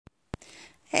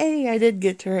Hey, I did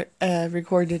get to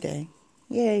record today.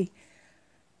 Yay.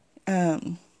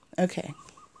 Okay.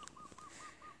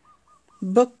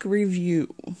 Book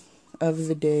review of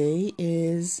the day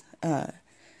is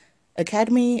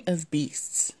Academy of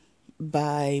Beasts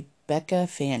by Becca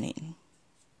Fanning.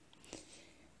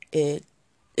 It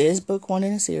is book one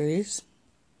in a series,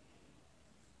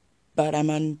 but I'm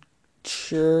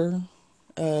unsure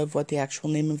of what the actual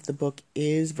name of the book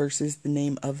is versus the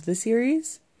name of the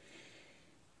series,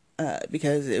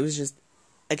 because it was just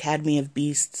Academy of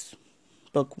Beasts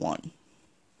book one.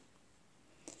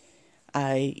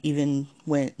 I even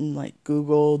went and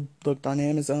Googled, looked on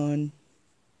Amazon.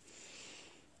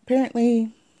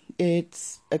 Apparently,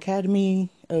 it's Academy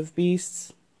of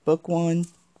Beasts, Book 1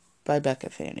 by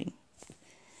Becca Fanning.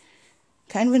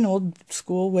 Kind of an old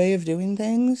school way of doing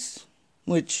things,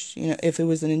 which, if it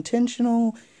was an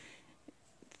intentional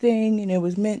thing and it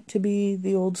was meant to be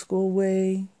the old school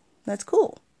way, that's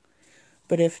cool.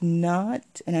 But if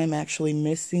not, and I'm actually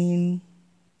missing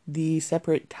the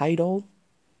separate title,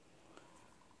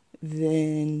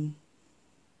 then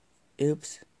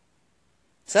oops.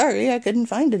 Sorry, I couldn't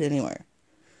find it anywhere.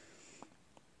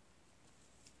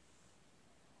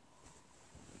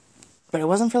 But it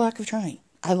wasn't for lack of trying.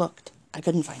 I looked. I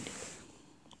couldn't find it.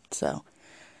 So,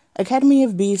 Academy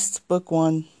of Beasts, Book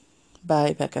 1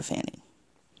 by Becca Fanning.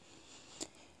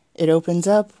 It opens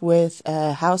up with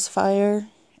a house fire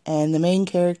and the main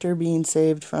character being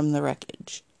saved from the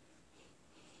wreckage.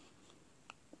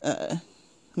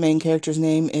 Main character's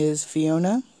name is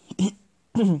Fiona.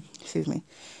 Excuse me.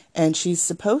 And she's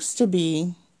supposed to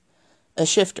be a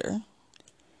shifter,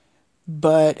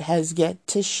 but has yet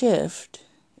to shift,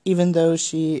 even though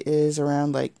she is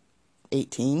around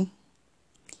 18.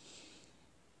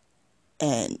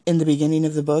 And in the beginning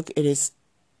of the book,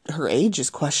 her age is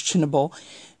questionable,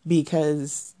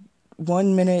 because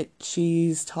one minute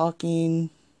she's talking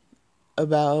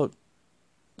about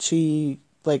she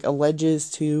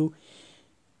alleges to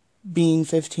being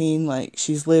 15,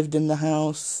 she's lived in the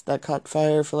house that caught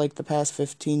fire for the past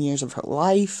 15 years of her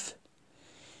life.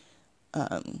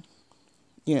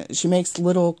 She makes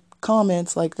little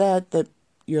comments like that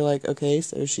you're like, okay,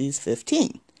 so she's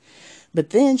 15. But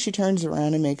then she turns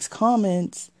around and makes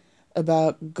comments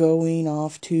about going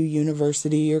off to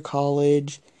university or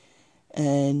college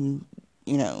and,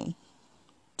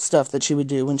 stuff that she would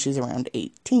do when she's around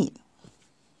 18.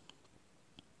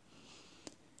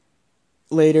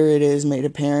 Later it is made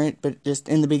apparent, but just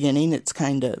in the beginning it's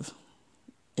kind of,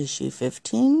 is she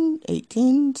 15,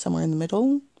 18, somewhere in the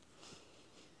middle?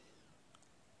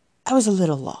 I was a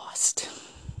little lost.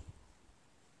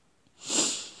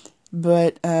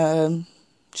 But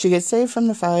she gets saved from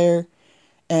the fire,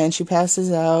 and she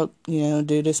passes out,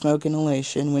 due to smoke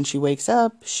inhalation. When she wakes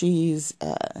up, she's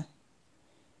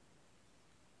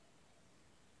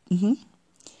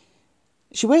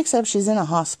she's in a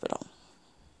hospital.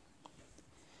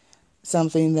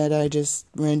 Something that I just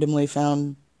randomly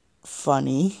found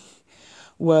funny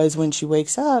was when she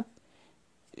wakes up,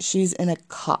 she's in a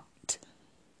cot.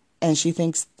 And she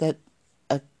thinks that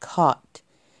a cot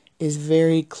is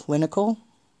very clinical,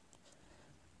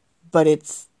 but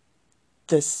it's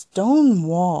the stone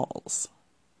walls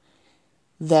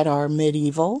that are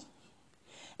medieval.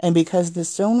 And because the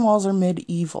stone walls are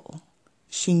medieval,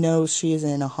 she knows she is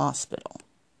in a hospital.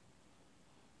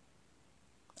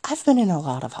 I've been in a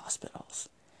lot of hospitals.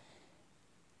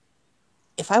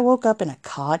 If I woke up in a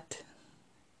cot,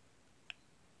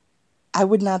 I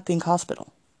would not think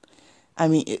hospital. I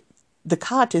mean, the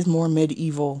cot is more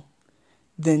medieval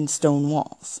than stone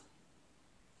walls.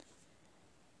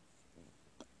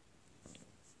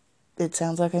 It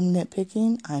sounds like I'm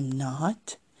nitpicking. I'm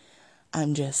not.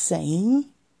 I'm just saying.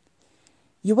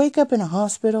 You wake up in a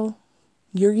hospital,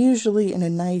 you're usually in a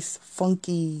nice,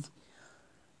 funky,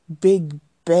 big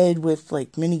bed with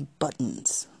many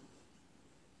buttons.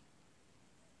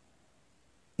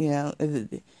 And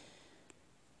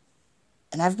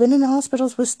I've been in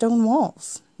hospitals with stone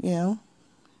walls,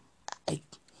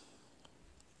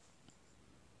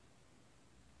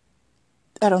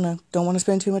 I don't know. Don't want to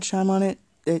spend too much time on it.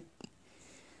 I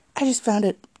just found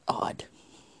it odd.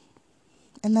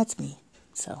 And that's me.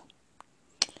 So,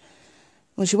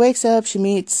 when she wakes up, she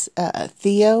meets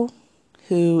Theo,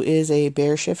 who is a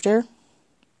bear shifter.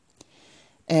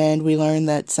 And we learn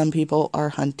that some people are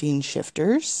hunting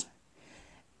shifters.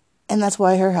 And that's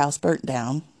why her house burnt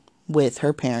down with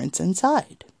her parents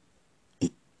inside.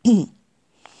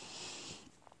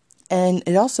 And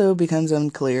it also becomes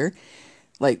unclear,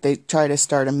 they try to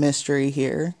start a mystery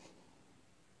here.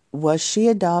 Was she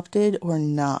adopted or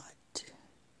not?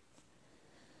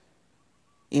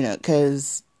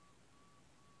 Because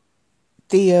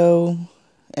Theo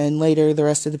and later the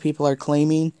rest of the people are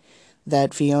claiming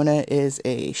that Fiona is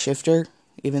a shifter,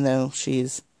 even though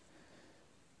she's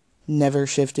never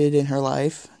shifted in her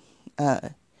life.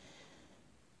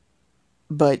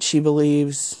 But she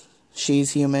believes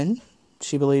she's human.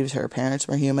 She believes her parents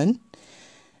were human.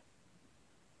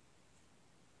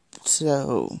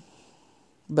 So,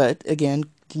 but again,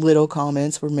 little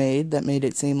comments were made that made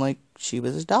it seem like she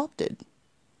was adopted.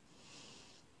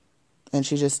 And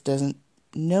she just doesn't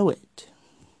know it.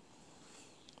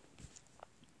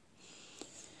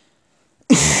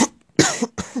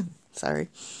 Sorry.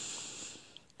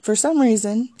 For some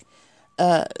reason,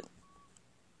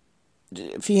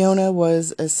 Fiona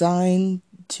was assigned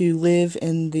to live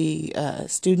in the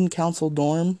student council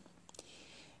dorm.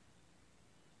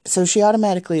 So she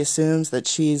automatically assumes that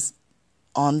she's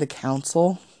on the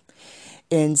council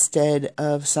instead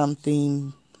of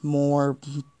something more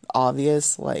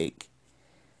obvious, like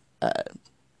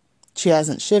she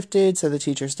hasn't shifted, so the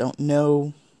teachers don't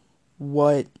know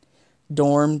what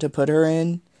dorm to put her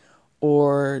in,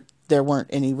 or there weren't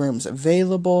any rooms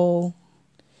available.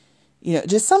 You know,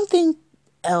 just something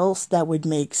else that would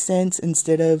make sense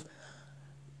instead of,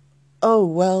 oh,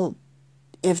 well,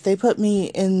 if they put me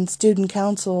in student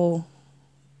council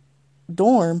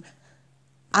dorm,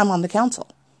 I'm on the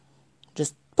council.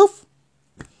 Just poof.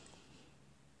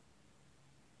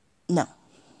 No.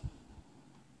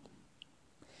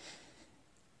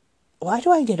 Why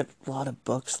do I get a lot of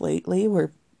books lately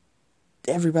where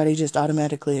everybody just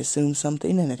automatically assumes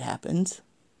something and it happens?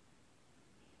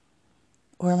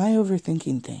 Or am I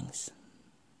overthinking things?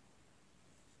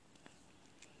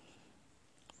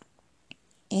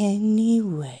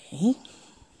 Anyway.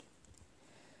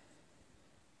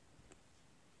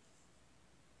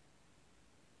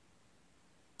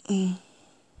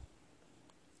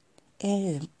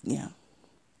 Yeah.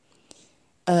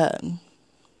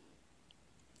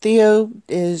 Theo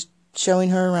is showing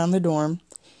her around the dorm,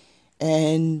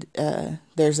 and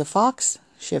there's a fox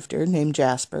shifter named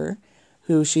Jasper,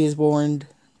 who she is warned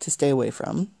to stay away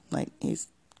from. Like, he's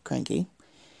cranky.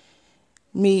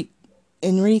 Meet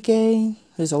Enrique,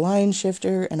 who's a lion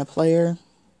shifter and a player.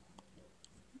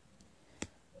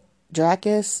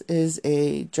 Dracus is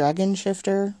a dragon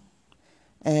shifter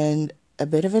and a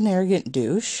bit of an arrogant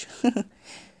douche.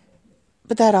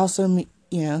 But that also,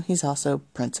 he's also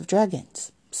Prince of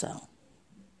Dragons. So,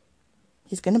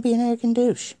 he's going to be an arrogant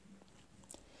douche.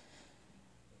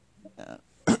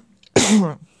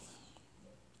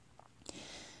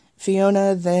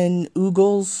 Fiona then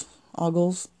ogles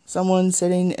someone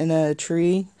sitting in a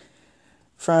tree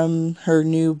from her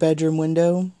new bedroom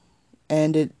window,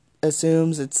 and it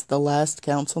assumes it's the last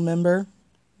council member,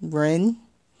 Rin.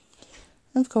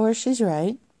 Of course, she's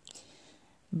right.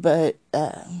 But,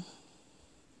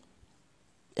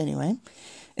 anyway,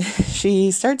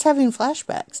 she starts having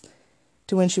flashbacks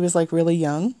to when she was, like, really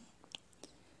young.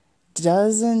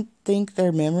 Doesn't think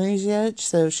they're memories yet,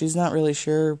 so she's not really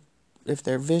sure if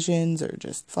they're visions or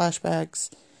just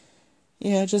flashbacks.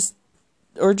 Just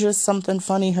something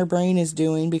funny her brain is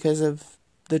doing because of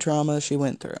the trauma she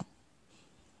went through.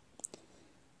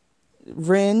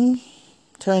 Rin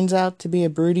turns out to be a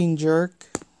brooding jerk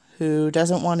who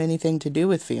doesn't want anything to do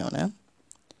with Fiona.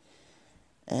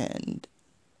 And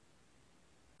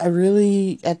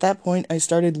at that point, I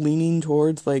started leaning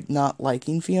towards, like, not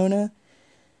liking Fiona.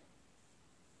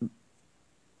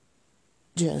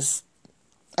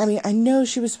 I know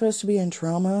she was supposed to be in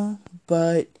trauma,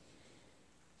 but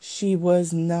she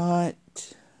was not,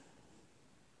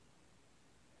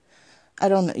 I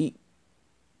don't know.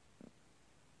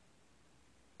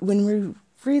 When we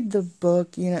read the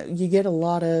book, you get a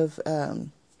lot of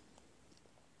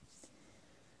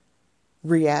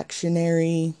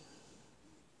reactionary,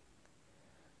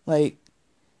 like,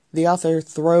 the author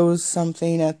throws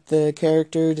something at the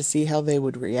character to see how they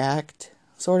would react,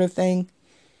 sort of thing.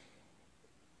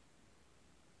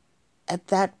 At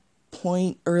that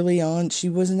point early on, she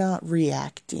was not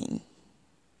reacting.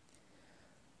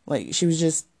 Like, she was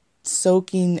just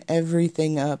soaking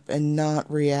everything up and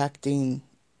not reacting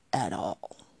at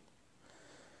all.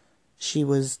 She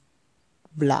was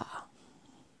blah.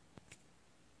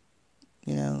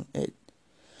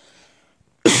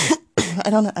 I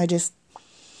don't know, I just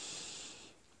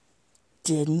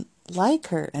didn't like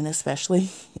her, and especially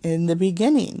in the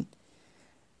beginning.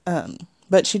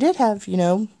 But she did have,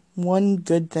 one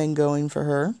good thing going for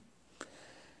her.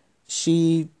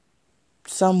 She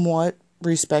somewhat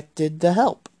respected the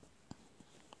help.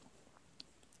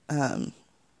 Because,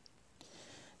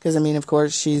 of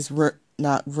course, she's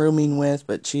not rooming with,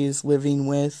 but she's living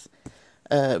with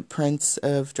Prince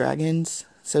of Dragons.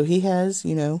 So he has,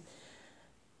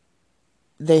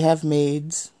 they have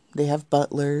maids, they have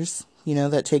butlers,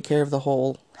 that take care of the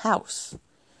whole house,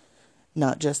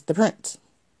 not just the prince.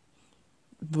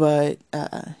 But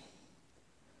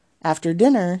after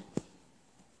dinner,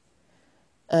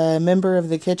 a member of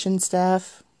the kitchen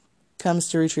staff comes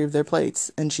to retrieve their plates,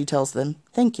 and she tells them,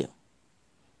 "Thank you."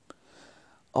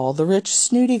 All the rich,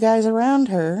 snooty guys around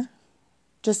her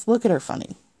just look at her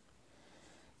funny,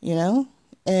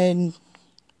 And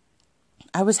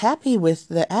I was happy with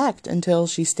the act until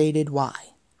she stated why.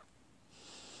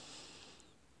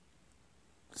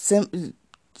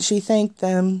 She thanked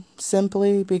them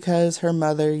simply because her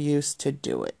mother used to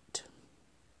do it.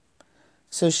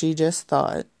 So she just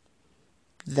thought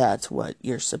that's what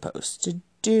you're supposed to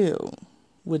do,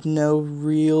 with no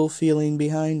real feeling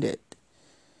behind it.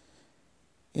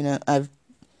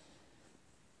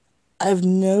 I've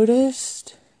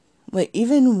noticed, like,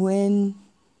 even when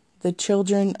the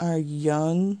children are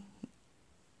young,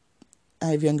 I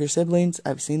have younger siblings,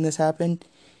 I've seen this happen.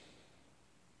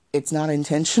 It's not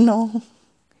intentional,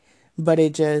 but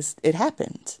it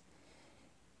happens.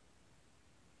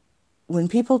 When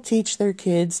people teach their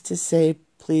kids to say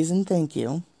please and thank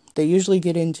you, they usually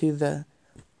get into the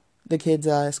kids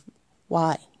ask,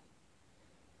 why?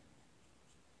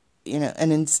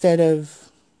 And instead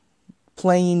of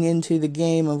playing into the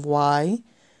game of why,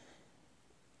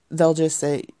 they'll just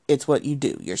say, it's what you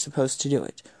do. You're supposed to do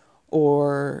it.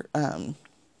 Or,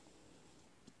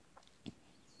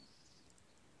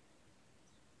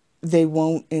 they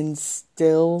won't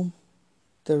instill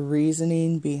the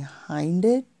reasoning behind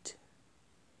it,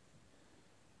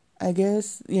 I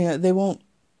guess.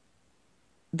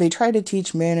 They try to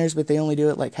teach manners, but they only do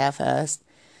it like half-assed.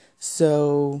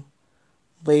 So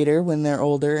later, when they're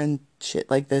older and shit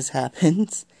like this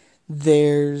happens,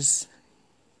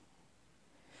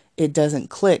 it doesn't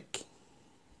click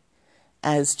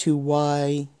as to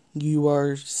why you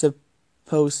are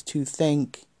supposed to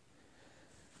thank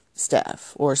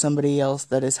staff or somebody else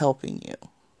that is helping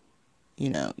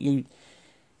you.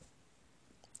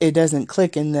 It doesn't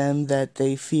click in them that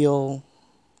they feel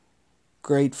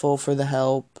grateful for the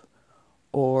help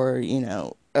or,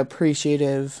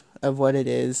 appreciative of what it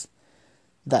is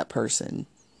that person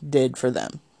did for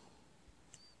them.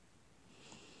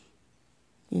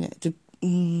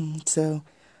 So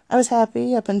I was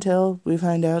happy up until we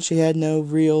find out she had no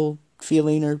real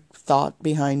feeling or thought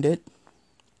behind it.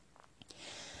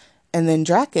 And then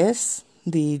Dracus,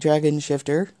 the dragon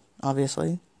shifter,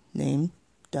 obviously, name,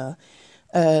 duh,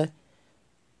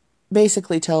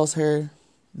 basically tells her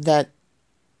that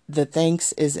the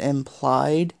thanks is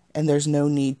implied and there's no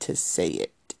need to say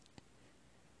it.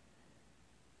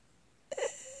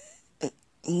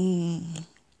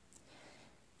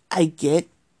 I get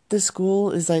the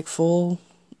school is like full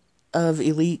of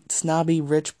elite, snobby,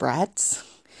 rich brats.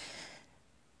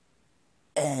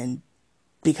 And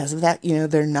because of that,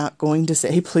 they're not going to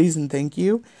say please and thank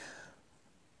you.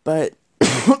 But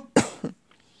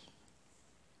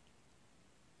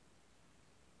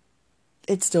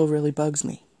it still really bugs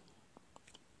me,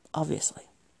 obviously.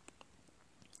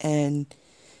 And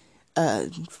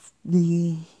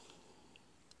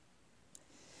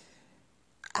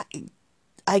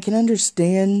I can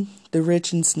understand the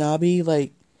rich and snobby,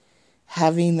 like,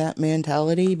 having that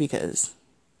mentality because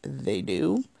they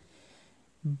do.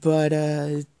 But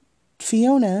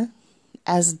Fiona,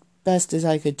 as best as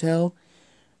I could tell,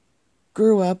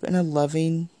 grew up in a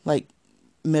loving, like,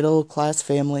 middle-class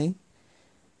family.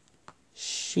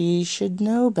 She should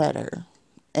know better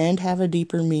and have a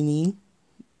deeper meaning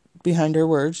behind her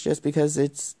words just because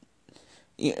it's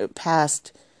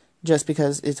past, just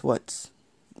because it's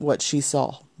what she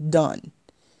saw done.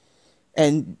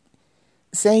 And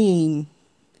saying,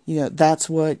 that's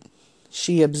what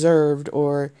she observed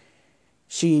or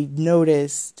she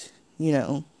noticed,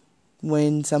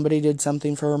 when somebody did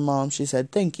something for her mom, she said,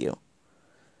 thank you.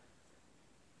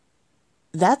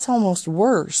 That's almost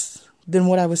worse than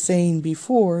what I was saying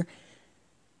before,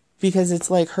 because it's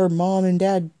like her mom and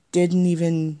dad didn't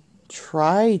even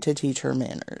try to teach her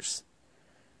manners.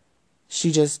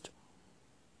 She just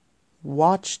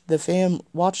watched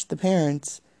the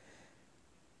parents,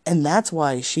 and that's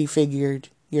why she figured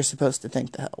you're supposed to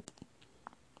thank the help.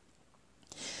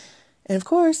 And of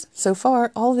course, so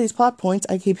far, all of these plot points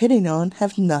I keep hitting on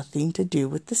have nothing to do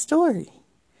with the story.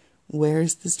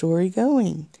 Where's the story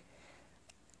going?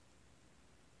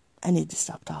 I need to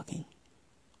stop talking.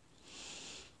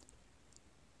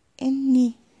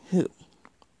 Anywho.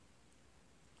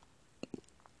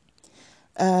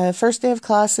 First day of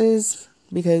classes,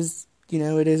 because,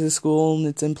 it is a school and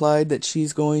it's implied that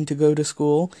she's going to go to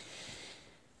school.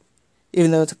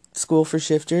 Even though it's a school for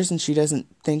shifters and she doesn't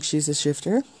think she's a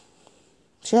shifter,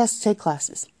 she has to take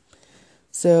classes.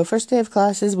 So, first day of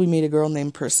classes, we meet a girl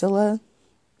named Priscilla.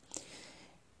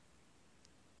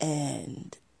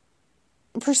 And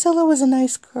Priscilla was a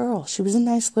nice girl. She was a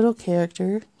nice little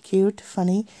character. Cute,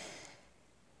 funny.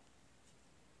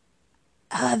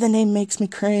 The name makes me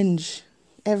cringe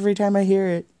every time I hear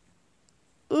it.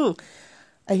 Ooh.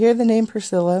 I hear the name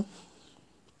Priscilla,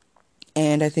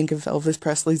 and I think of Elvis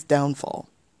Presley's downfall.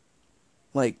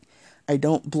 Like, I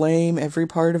don't blame every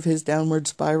part of his downward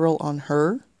spiral on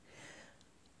her,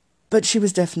 but she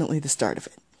was definitely the start of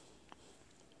it.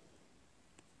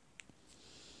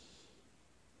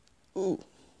 Ooh.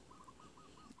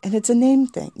 And it's a name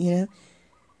thing, you know?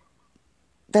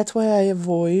 That's why I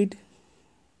avoid,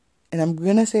 and I'm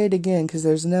going to say it again because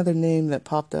there's another name that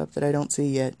popped up that I don't see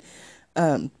yet.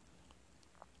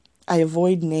 I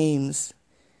avoid names.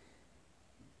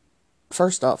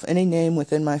 First off, any name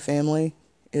within my family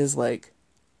is like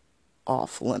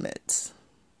off limits.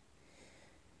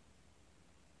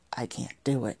 I can't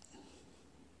do it.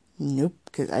 Nope,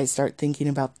 because I start thinking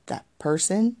about that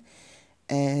person,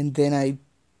 and then I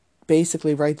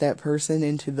basically write that person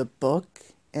into the book,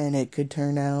 and it could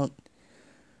turn out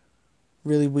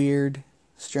really weird,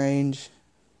 strange.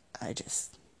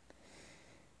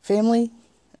 Family,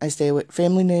 I stay away.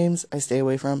 Family names, I stay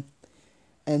away from.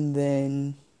 And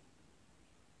then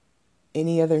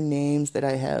any other names that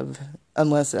I have,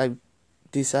 unless I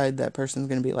decide that person's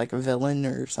going to be like a villain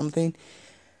or something,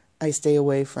 I stay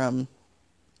away from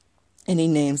any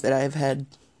names that I've had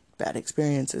bad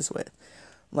experiences with.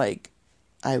 Like,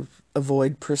 I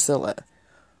avoid Priscilla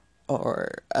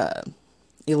or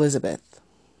Elizabeth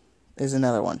is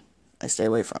another one I stay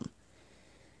away from.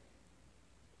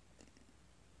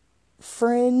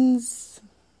 Friends,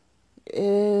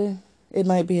 it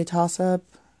might be a toss-up.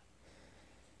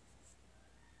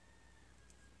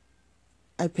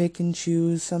 I pick and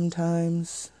choose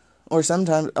sometimes. Or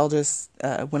sometimes I'll just,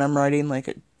 when I'm writing like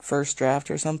a first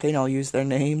draft or something, I'll use their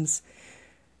names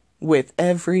with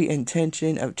every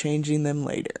intention of changing them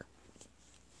later.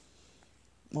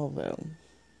 Although,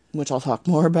 which I'll talk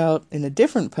more about in a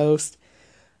different post,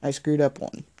 I screwed up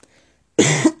one.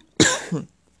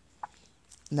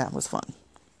 And that was fun.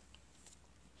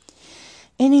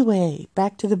 Anyway,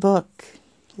 back to the book.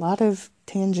 A lot of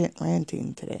tangent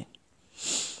ranting today.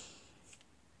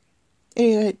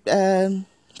 Anyway,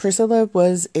 Priscilla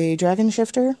was a dragon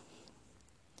shifter.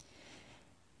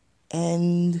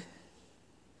 And,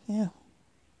 yeah.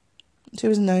 She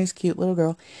was a nice, cute little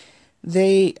girl.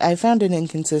 I found an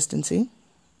inconsistency.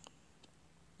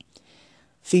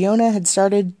 Fiona had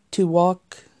started her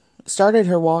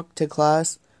walk to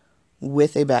class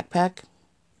with a backpack.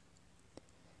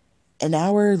 An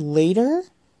hour later,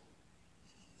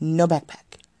 no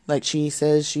backpack. Like, she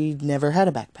says she never had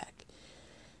a backpack.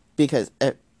 Because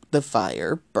the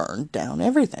fire burned down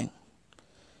everything.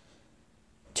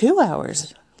 2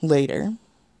 hours later,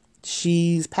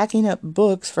 she's packing up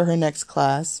books for her next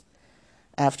class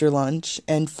after lunch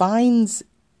and finds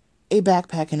a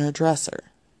backpack in her dresser.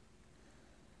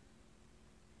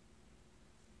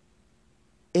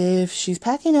 If she's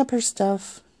packing up her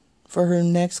stuff for her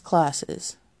next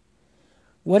classes,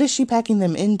 what is she packing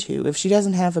them into if she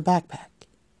doesn't have a backpack?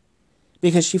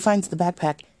 Because she finds the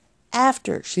backpack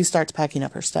after she starts packing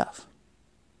up her stuff.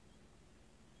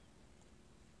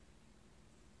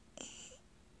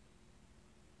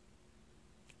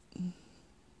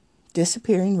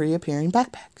 Disappearing, reappearing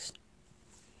backpacks.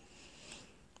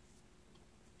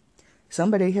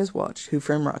 Somebody has watched Who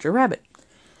Framed Roger Rabbit.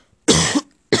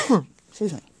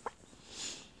 Excuse me.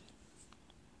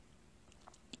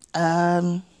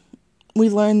 We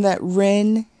learned that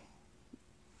Ren,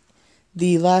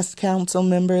 the last council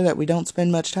member that we don't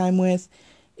spend much time with,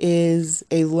 is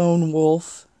a lone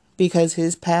wolf because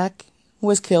his pack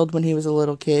was killed when he was a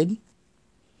little kid.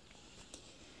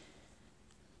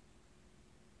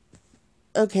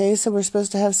 Okay, so we're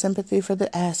supposed to have sympathy for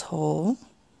the asshole.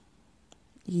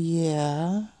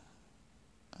 Yeah.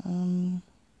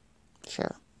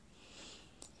 Sure.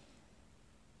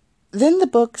 Then the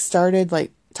book started,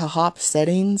 like, to hop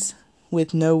settings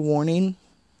with no warning.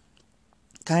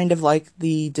 Kind of like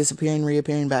the disappearing,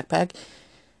 reappearing backpack.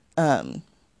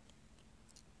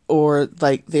 Or,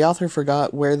 like, the author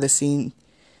forgot where the scene...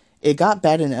 It got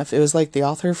bad enough. It was like the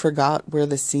author forgot where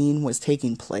the scene was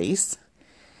taking place.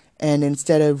 And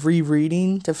instead of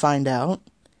rereading to find out,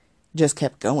 just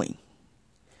kept going.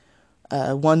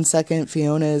 1 second,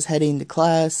 Fiona is heading to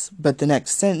class, but the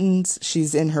next sentence,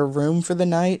 she's in her room for the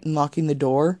night and locking the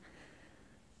door.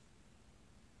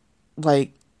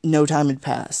 Like, no time had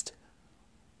passed.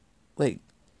 Like,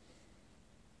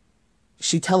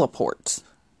 she teleports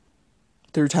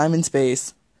through time and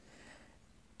space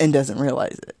and doesn't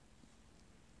realize it.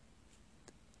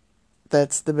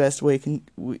 That's the best way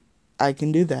I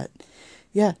can do that.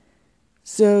 Yeah.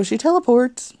 So she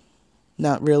teleports.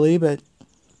 Not really, but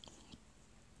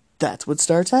that's what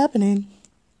starts happening.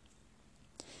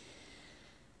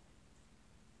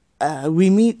 We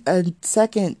meet a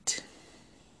second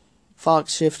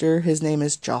fox shifter. His name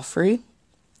is Joffrey.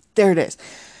 There it is.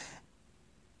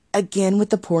 Again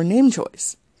with the poor name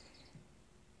choice.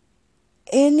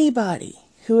 Anybody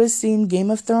who has seen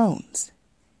Game of Thrones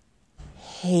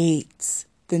hates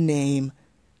the name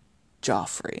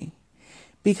Joffrey,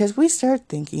 because we start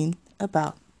thinking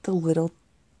about the little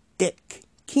dick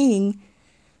king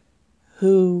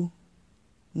who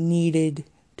needed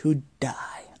to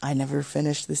die. I never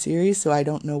finished the series, so I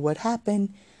don't know what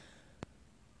happened,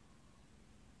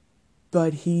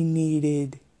 but he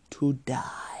needed to die.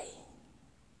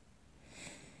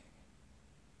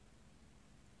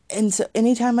 And so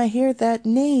anytime I hear that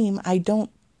name, I don't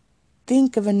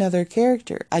think of another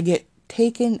character. I get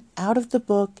taken out of the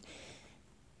book,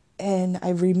 and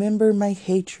I remember my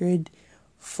hatred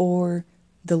for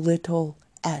the little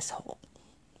asshole.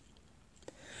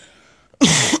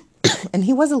 And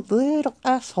he was a little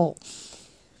asshole.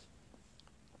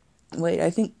 Wait, I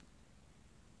think...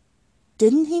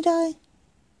 Didn't he die?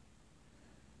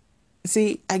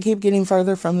 See, I keep getting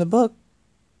farther from the book.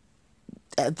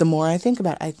 The more I think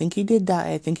about it, I think he did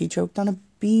die. I think he choked on a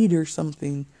bead or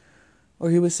something. Or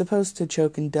he was supposed to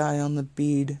choke and die on the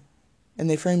bead. And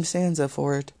they framed Sansa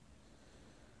for it.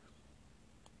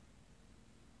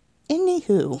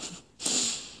 Anywho.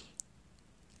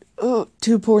 Oh,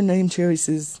 two poor name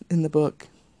choices in the book.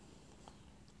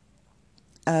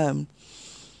 Out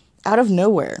of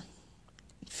nowhere,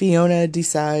 Fiona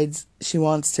decides she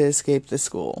wants to escape the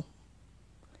school.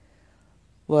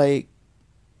 Like,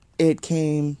 it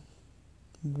came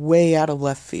way out of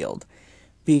left field.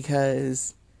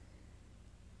 Because,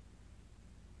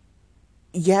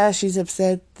 yeah, she's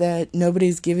upset that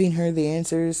nobody's giving her the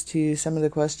answers to some of the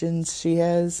questions she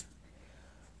has.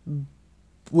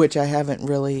 Which I haven't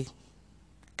really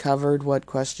covered what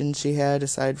questions she had,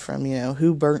 aside from,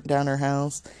 who burnt down her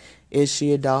house? Is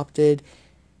she adopted?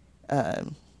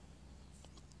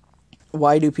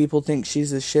 Why do people think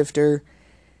she's a shifter?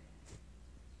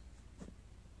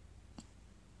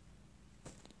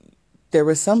 There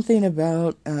was something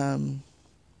about, and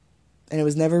it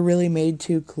was never really made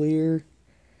too clear.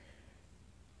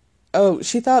 Oh,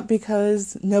 she thought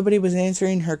because nobody was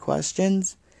answering her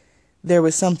questions, there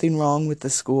was something wrong with the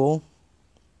school,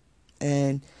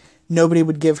 and nobody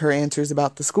would give her answers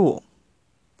about the school.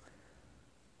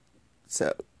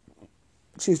 So,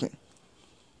 excuse me.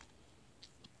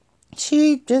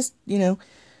 She just,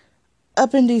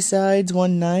 up and decides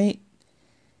one night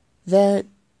that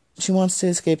she wants to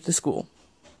escape the school.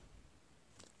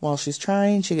 While she's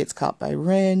trying, she gets caught by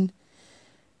Ren,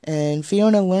 and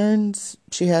Fiona learns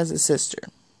she has a sister.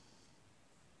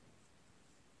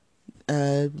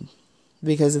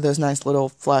 Because of those nice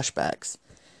little flashbacks.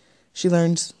 She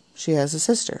learns she has a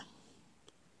sister.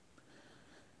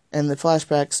 And the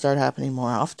flashbacks start happening more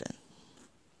often.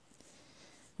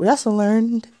 We also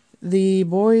learned the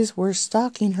boys were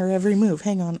stalking her every move.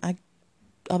 Hang on,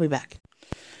 I'll be back.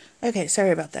 Okay,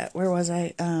 sorry about that. Where was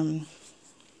I?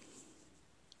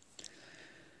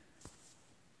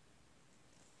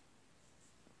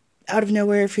 Out of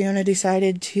nowhere, Fiona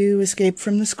decided to escape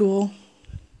from the school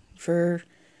for,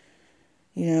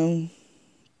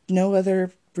 no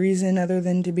other reason other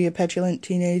than to be a petulant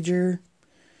teenager.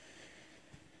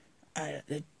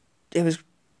 It was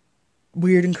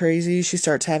weird and crazy. She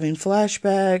starts having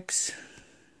flashbacks,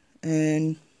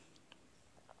 and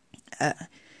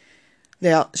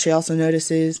she also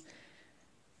notices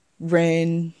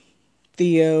Ren,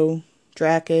 Theo,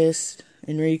 Dracus,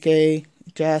 Enrique,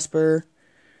 Jasper,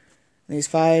 these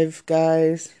 5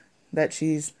 guys that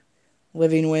she's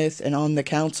living with and on the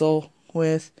council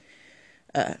with,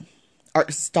 are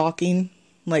stalking,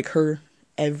 like, her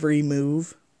every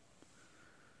move.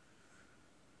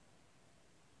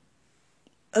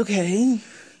 Okay.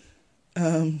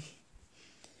 And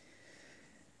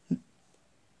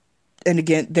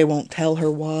again, they won't tell her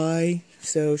why,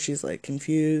 so she's, like,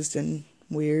 confused and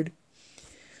weird.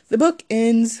 The book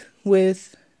ends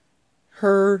with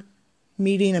her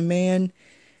meeting a man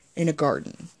in a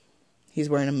garden. He's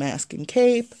wearing a mask and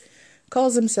cape,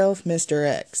 calls himself Mr.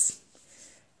 X,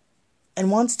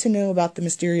 and wants to know about the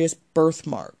mysterious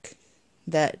birthmark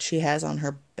that she has on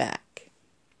her back.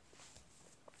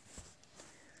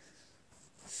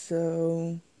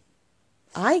 So,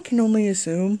 I can only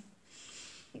assume,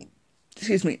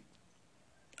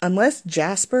 unless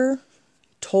Jasper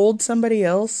told somebody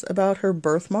else about her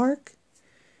birthmark,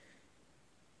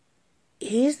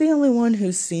 he's the only one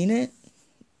who's seen it,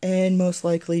 and most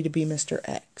likely to be Mr.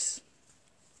 X.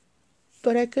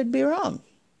 But I could be wrong.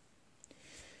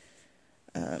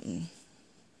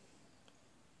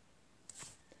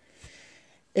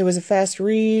 It was a fast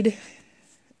read.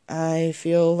 I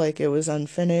feel like it was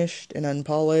unfinished and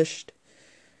unpolished.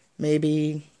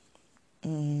 Maybe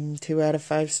 2 out of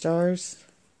 5 stars.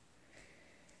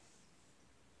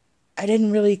 I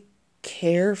didn't really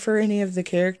care for any of the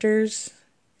characters.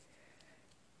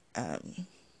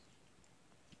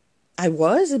 I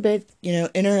was a bit,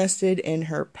 interested in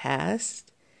her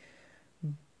past,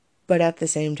 but at the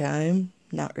same time,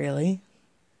 not really.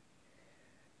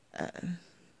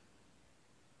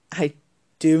 I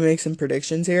do make some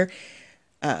predictions here.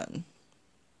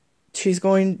 She's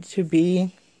going to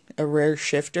be a rare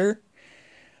shifter,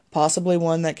 possibly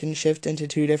one that can shift into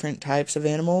 2 different types of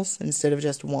animals instead of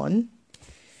just one.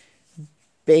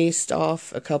 Based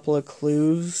off a couple of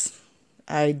clues,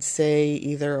 I'd say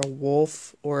either a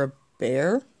wolf or a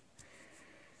bear,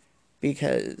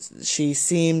 because she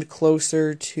seemed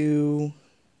closer to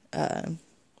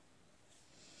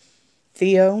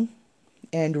Theo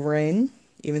and Ren,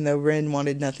 even though Ren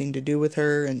wanted nothing to do with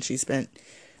her and she spent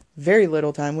very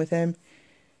little time with him.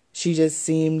 She just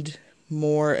seemed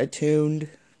more attuned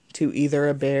to either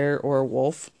a bear or a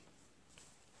wolf.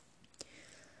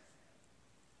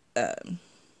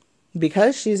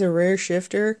 Because she's a rare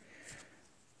shifter,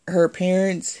 her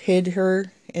parents hid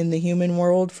her in the human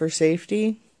world for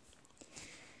safety.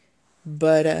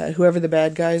 But whoever the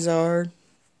bad guys are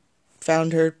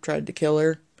found her, tried to kill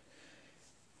her.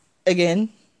 Again,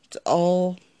 it's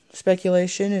all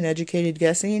speculation and educated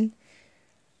guessing.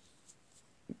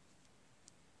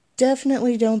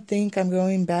 Definitely don't think I'm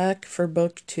going back for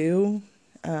book 2.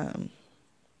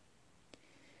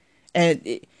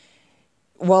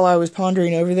 While I was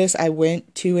pondering over this, I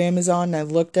went to Amazon and I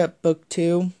looked up book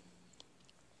 2.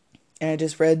 And I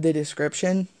just read the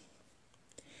description.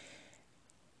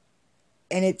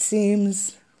 And it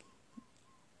seems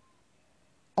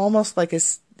almost like a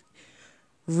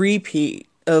repeat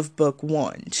of book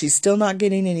 1. She's still not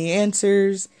getting any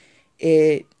answers.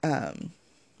 It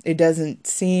doesn't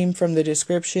seem from the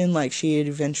description like she had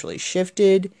eventually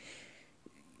shifted.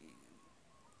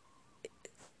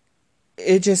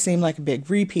 It just seemed like a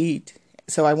big repeat.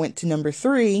 So I went to number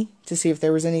 3 to see if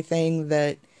there was anything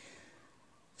that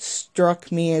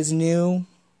struck me as new.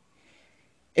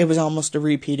 It was almost a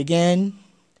repeat again.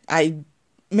 I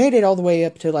made it all the way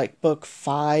up to like book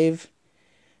 5,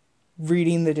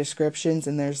 reading the descriptions,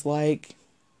 and there's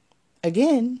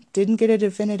again, didn't get a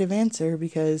definitive answer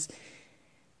because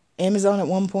Amazon at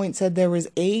one point said there was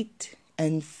 8,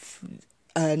 and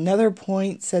another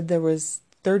point said there was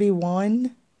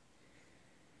 31,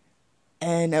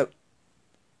 and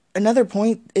another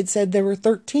point it said there were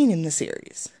 13 in the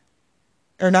series.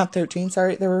 Or not 13,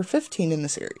 sorry, there were 15 in the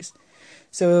series.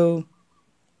 So,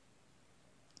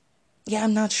 yeah,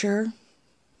 I'm not sure.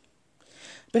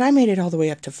 But I made it all the way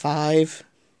up to 5,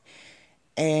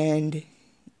 and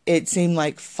it seemed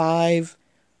like 5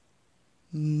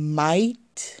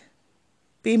 might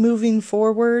be moving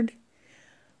forward,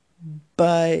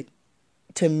 but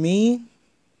to me,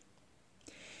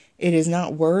 it is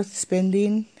not worth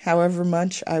spending however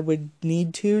much I would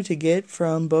need to get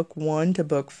from book 1 to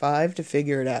book 5 to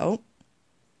figure it out.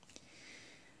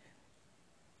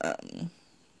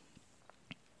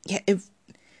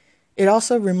 It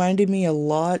also reminded me a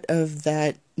lot of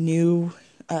that new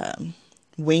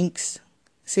Winx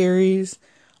series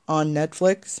on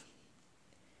Netflix.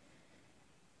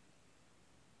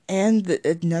 And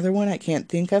another one I can't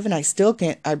think of, and I still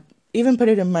can't. I even put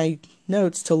it in my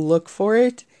notes to look for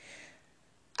it.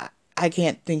 I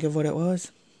can't think of what it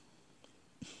was.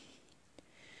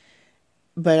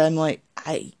 But I'm like,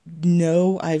 I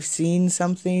know I've seen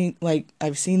something,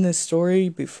 I've seen this story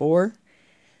before.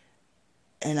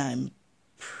 And I'm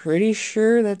pretty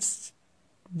sure that's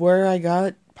where I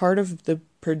got part of the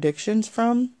predictions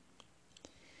from.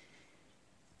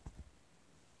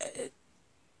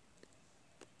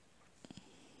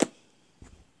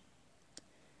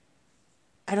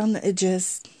 I don't know, it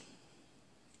just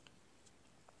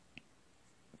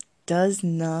does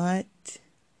not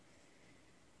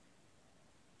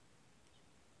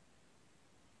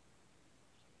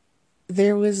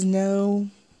there was no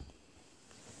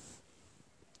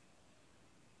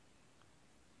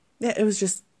it was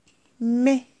just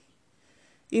meh,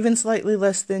 even slightly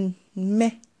less than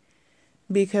meh,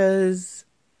 because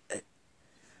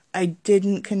I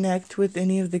didn't connect with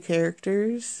any of the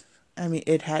characters. I mean,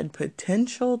 it had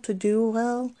potential to do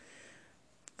well,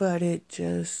 but it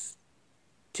just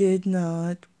did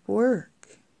not work.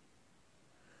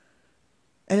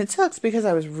 And it sucks because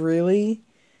I was really,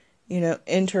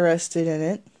 interested in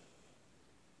it.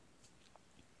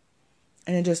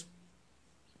 And it just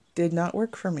did not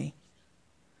work for me.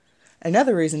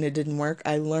 Another reason it didn't work,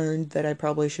 I learned that I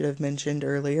probably should have mentioned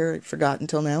earlier, I forgot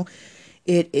until now.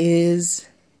 It is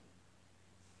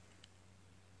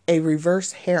a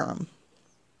reverse harem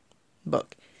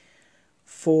book.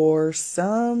 For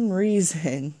some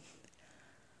reason,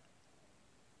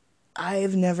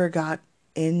 I've never got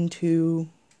into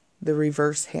the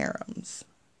reverse harems.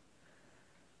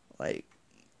 Like,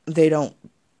 they don't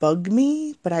bug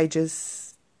me, but I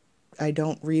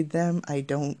don't read them. I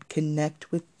don't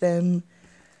connect with them.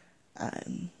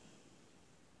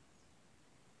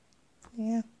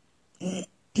 Yeah.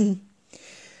 And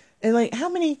like, how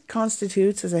many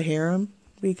constitutes as a harem?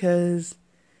 Because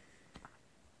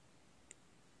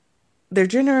there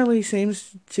generally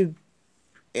seems to,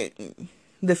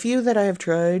 the few that I have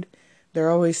tried, there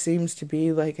always seems to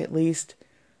be like at least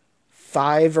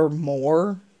 5 or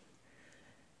more.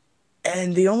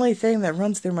 And the only thing that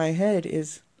runs through my head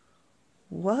is,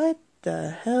 what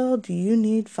the hell do you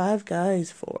need 5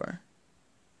 guys for?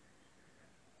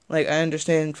 Like, I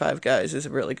understand Five Guys is a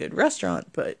really good restaurant,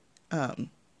 but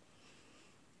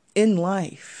in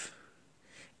life,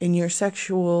 in your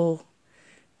sexual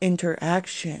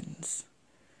interactions,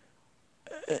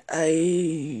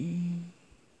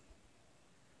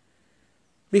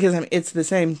 because it's the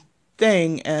same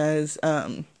thing as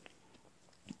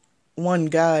one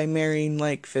guy marrying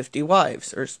like 50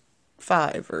 wives or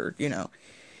 5 or,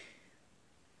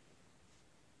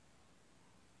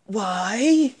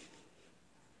 Why?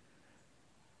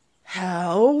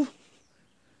 How?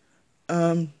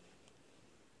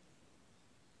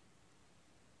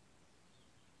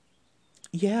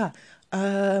 Yeah.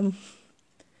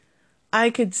 I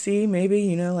could see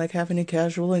maybe, like having a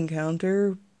casual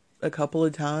encounter a couple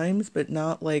of times, but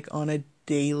not like on a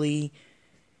daily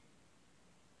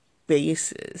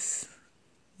basis.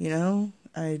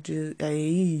 I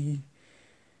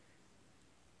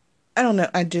don't know.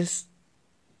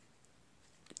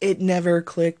 It never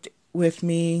clicked with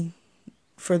me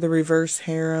for the reverse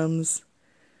harems.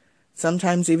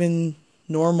 Sometimes even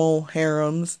normal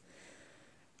harems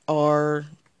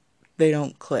they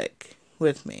don't click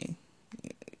with me.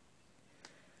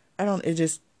 It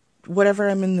just, whatever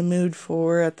I'm in the mood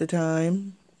for at the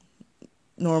time,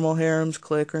 normal harems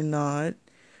click or not.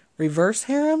 Reverse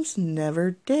harems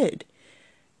never did.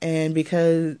 And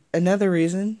because another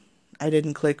reason I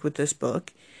didn't click with this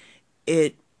book,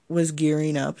 it was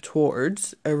gearing up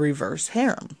towards a reverse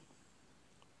harem.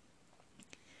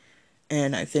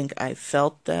 And I think I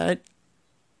felt that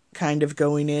kind of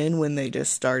going in when they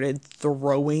just started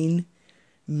throwing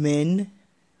men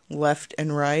left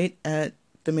and right at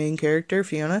the main character,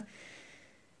 Fiona.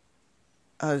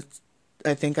 I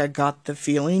think I got the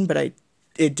feeling, but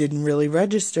it didn't really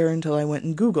register until I went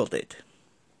and Googled it.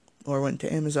 Or went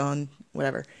to Amazon,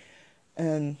 whatever.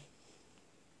 And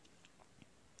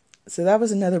so that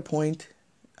was another point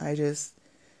I just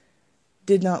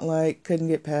did not like, couldn't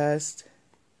get past.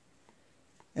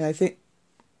 And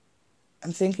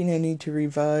I'm thinking I need to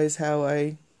revise how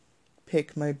I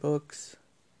pick my books.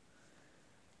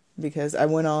 Because I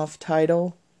went off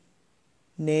title,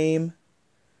 name,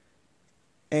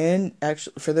 and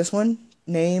actually for this one,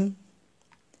 name,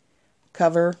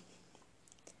 cover,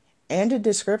 and a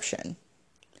description.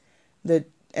 And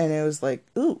it was like,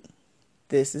 ooh,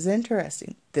 this is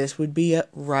interesting. This would be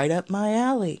right up my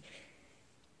alley.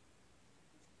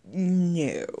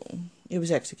 No, it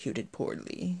was executed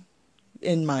poorly,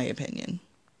 in my opinion.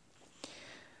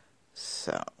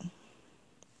 So,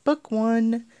 book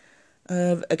 1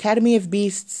 of Academy of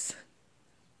Beasts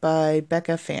by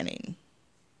Becca Fanning.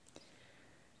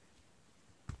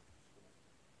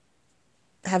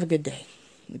 Have a good day.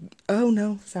 Oh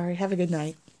no, sorry. Have a good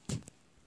night.